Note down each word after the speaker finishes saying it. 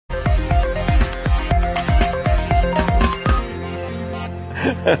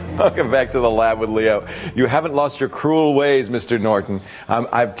Welcome back to the Lab with Leo. You haven't lost your cruel ways, Mr. Norton.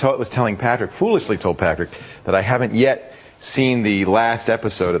 Was telling Patrick, foolishly told Patrick, that I haven't yet seen the last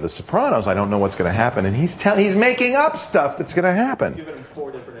episode of The Sopranos. I don't know what's going to happen, and he's making up stuff that's going to happen. You've given him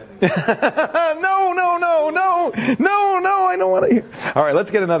 4 different endings. No, I don't want to hear. All right,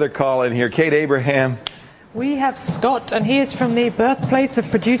 let's get another call in here. Kate Abraham. We have Scott, and he is from the birthplace of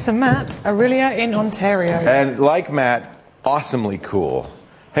producer Matt, Aurelia in Ontario. And like Matt, awesomely cool.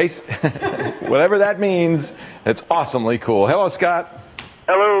 Hey, whatever that means, it's awesomely cool. Hello, Scott.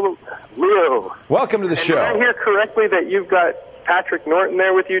 Hello, Leo. Welcome to the show. Did I hear correctly that you've got Patrick Norton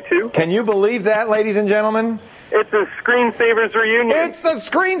there with you, too? Can you believe that, ladies and gentlemen? It's a Screensavers reunion. It's the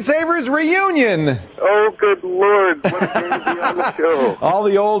Screensavers reunion. Oh, good Lord. What a day to be on the show. All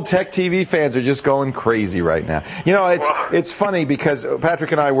the old Tech TV fans are just going crazy right now. You know, it's funny because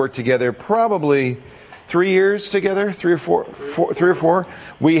Patrick and I worked together probably 3 years together, 3 or 4.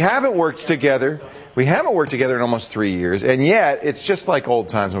 We haven't worked together. We haven't worked together in almost 3 years, and yet it's just like old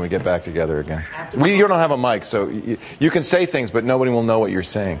times when we get back together again. You don't have a mic, so you can say things, but nobody will know what you're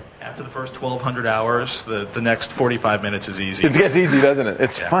saying. After the first 1,200 hours, the next 45 minutes is easy. It gets easy, doesn't it?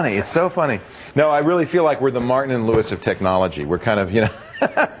 It's funny. It's so funny. No, I really feel like we're the Martin and Lewis of technology. We're kind of,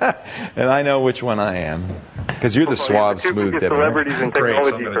 and I know which one I am. Because you're the suave, smooth dipper. Celebrities in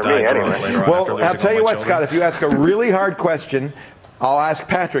technology for me, anyway. Well, I'll tell you what, Scott, if you ask a really hard question, I'll ask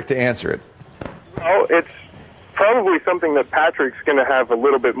Patrick to answer it. Well, it's probably something that Patrick's going to have a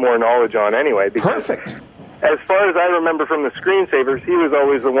little bit more knowledge on anyway. Perfect. As far as I remember from the Screensavers, he was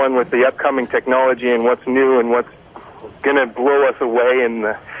always the one with the upcoming technology and what's new and what's going to blow us away in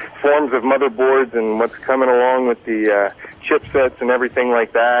the forms of motherboards and what's coming along with the chipsets and everything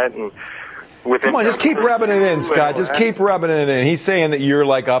like that. And come on, just keep rubbing it in, Scott. Just keep rubbing it in. He's saying that you're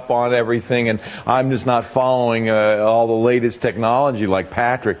like up on everything, and I'm just not following all the latest technology like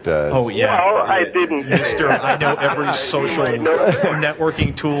Patrick does. Oh, yeah. Well, I didn't. Mister, I know every social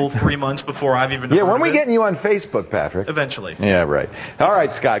networking tool 3 months before I've even heard when of we it. getting you on Facebook, Patrick? Eventually. Yeah, right. All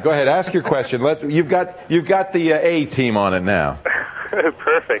right, Scott, go ahead. Ask your question. You've got the A team on it now.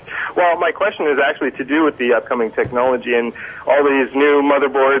 Perfect. Well, my question is actually to do with the upcoming technology and all these new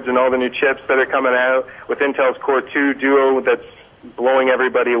motherboards and all the new chips that are coming out with Intel's Core 2 Duo that's blowing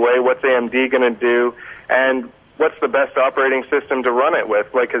everybody away. What's AMD going to do? And what's the best operating system to run it with?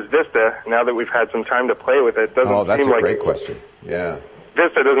 Like, because Vista, now that we've had some time to play with it, doesn't seem like... Oh, that's a great question. Yeah.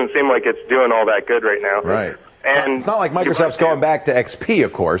 Vista doesn't seem like it's doing all that good right now. Right. And it's not like Microsoft's going back to XP,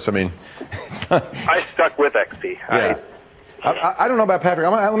 of course. I mean, it's not... I stuck with XP. Yeah. I don't know about Patrick.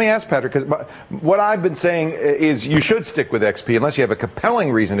 Let me ask Patrick, because what I've been saying is you should stick with XP unless you have a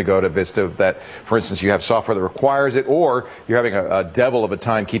compelling reason to go to Vista that, for instance, you have software that requires it, or you're having a devil of a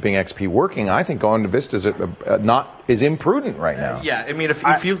time keeping XP working. I think going to Vista is imprudent right now. Yeah, I mean,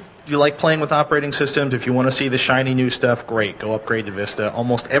 if you like playing with operating systems, if you want to see the shiny new stuff, great. Go upgrade to Vista.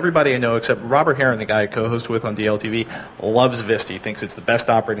 Almost everybody I know, except Robert Heron, the guy I co-host with on DLTV, loves Vista. He thinks it's the best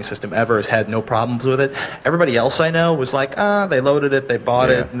operating system ever, has had no problems with it. Everybody else I know was like, they loaded it, they bought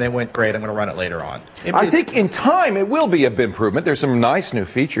it, and they went, great, I'm going to run it later on. I think in time it will be a big improvement. There's some nice new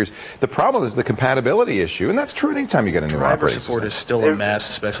features. The problem is the compatibility issue, and that's true anytime you get a new driver operating support system. is still a mess,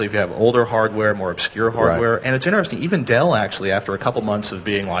 especially if you have older hardware, more obscure hardware. Right. And it's interesting, even Dell actually, after a couple months of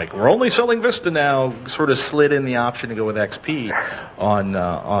being like, we're only selling Vista now, sort of slid in the option to go with XP on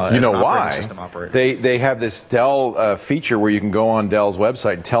you know why? System operator. They have this Dell feature where you can go on Dell's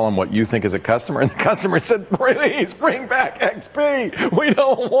website and tell them what you think as a customer, and the customer said, please bring back XP. We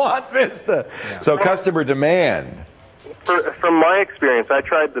don't want Vista. Yeah. So customer demand. From my experience, I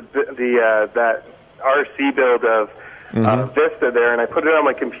tried that RC build of Vista there, and I put it on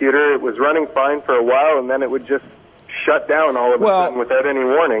my computer. It was running fine for a while, and then it would just shut down all of a sudden without any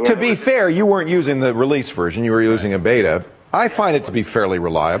warning. To be fair, you weren't using the release version. You were using a beta. I find it to be fairly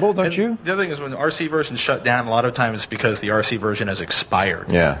reliable, don't you? The other thing is when the RC version shut down, a lot of times it's because the RC version has expired.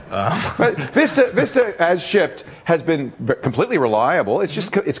 Yeah. But Vista, as shipped, has been completely reliable. It's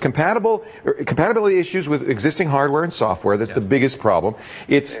just it's compatibility issues with existing hardware and software. That's the biggest problem.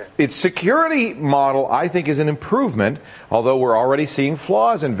 Its security model, I think, is an improvement, although we're already seeing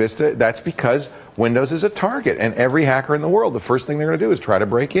flaws in Vista. That's because Windows is a target, and every hacker in the world, the first thing they're going to do is try to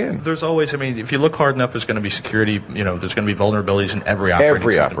break in. There's always, I mean, if you look hard enough, there's going to be security, there's going to be vulnerabilities in every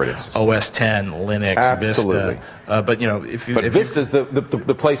operating system. OS 10, Linux, Absolutely. Vista. But Vista's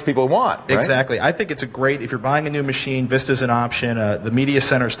the place people want, right? Exactly. I think it's if you're buying a new machine, Vista's an option. The Media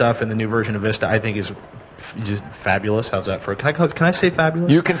Center stuff in the new version of Vista, I think, is fabulous. How's that for? Can I say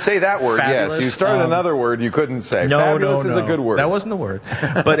fabulous? You can say that word. Fabulous. Yes. You started another word you couldn't say. No, fabulous is a good word. That wasn't the word.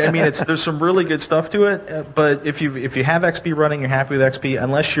 But I mean, there's some really good stuff to it. But if you have XP running, you're happy with XP.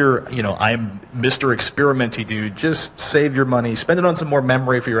 Unless you're, I'm Mr. Experimenty dude. Just save your money, spend it on some more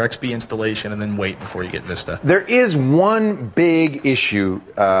memory for your XP installation, and then wait before you get Vista. There is one big issue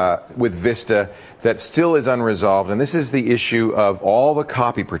with Vista that still is unresolved, and this is the issue of all the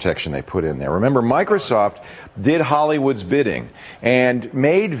copy protection they put in there. Remember, Microsoft did Hollywood's bidding and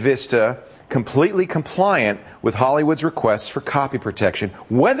made Vista completely compliant with Hollywood's requests for copy protection,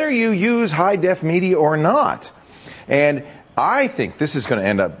 whether you use high-def media or not. And I think this is going to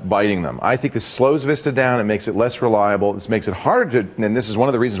end up biting them. I think this slows Vista down. It makes it less reliable. This makes it harder to, and this is one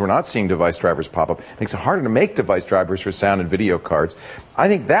of the reasons we're not seeing device drivers pop up. It makes it harder to make device drivers for sound and video cards. I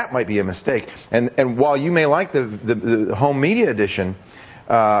think that might be a mistake. And while you may like the home media edition,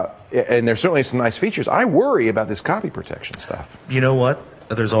 and there's certainly some nice features, I worry about this copy protection stuff. You know what?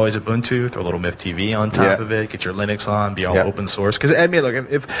 There's always Ubuntu. Throw a little Myth TV on top of it. Get your Linux on. Be all open source. Because I mean, look,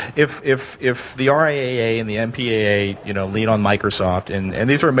 if the RIAA and the MPAA, lean on Microsoft, and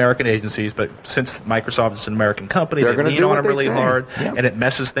these are American agencies, but since Microsoft is an American company, they lean on them really hard, and it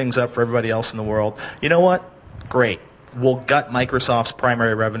messes things up for everybody else in the world. You know what? Great. We'll gut Microsoft's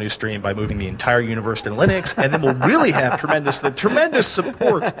primary revenue stream by moving the entire universe to Linux, and then we'll really have tremendous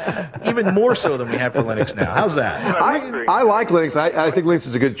support, even more so than we have for Linux now. How's that? I like Linux. I think Linux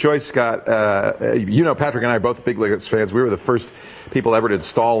is a good choice, Scott. Patrick and I are both big Linux fans. We were the first people ever to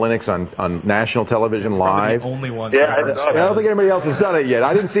install Linux on national television live. The only ones. Yeah, I don't think anybody else has done it yet.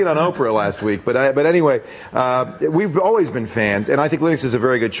 I didn't see it on Oprah last week, but anyway, we've always been fans, and I think Linux is a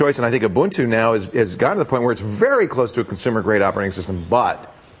very good choice. And I think Ubuntu now has gotten to the point where it's very close to a consumer-grade operating system,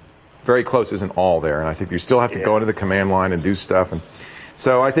 but very close isn't all there, and I think you still have to go into the command line and do stuff. And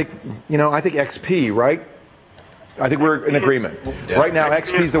so I think, I think XP, right? I think we're in agreement. Yeah. Right now,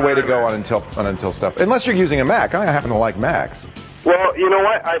 XP is the way to go on Intel stuff, unless you're using a Mac. I happen to like Macs. Well, you know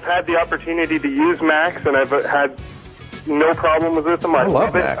what? I've had the opportunity to use Macs, and I've had no problem with this. I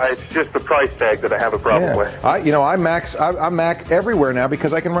love it. It's just the price tag that I have a problem with. I'm Mac everywhere now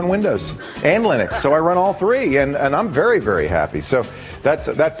because I can run Windows and Linux, so I run all three, and I'm very, very happy. So that's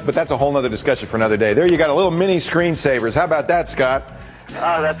a whole other discussion for another day. There you got a little mini screensavers. How about that, Scott?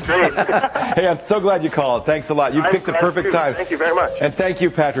 Oh, that's great. Hey, I'm so glad you called. Thanks a lot. You picked a perfect time. Thank you very much. And thank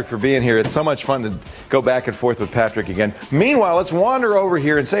you, Patrick, for being here. It's so much fun to go back and forth with Patrick again. Meanwhile, let's wander over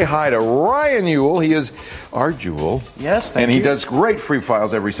here and say hi to Ryan Ewell. He is our Jewel. Yes, thank you. And he does great free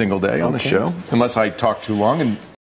files every single day on the show, unless I talk too long and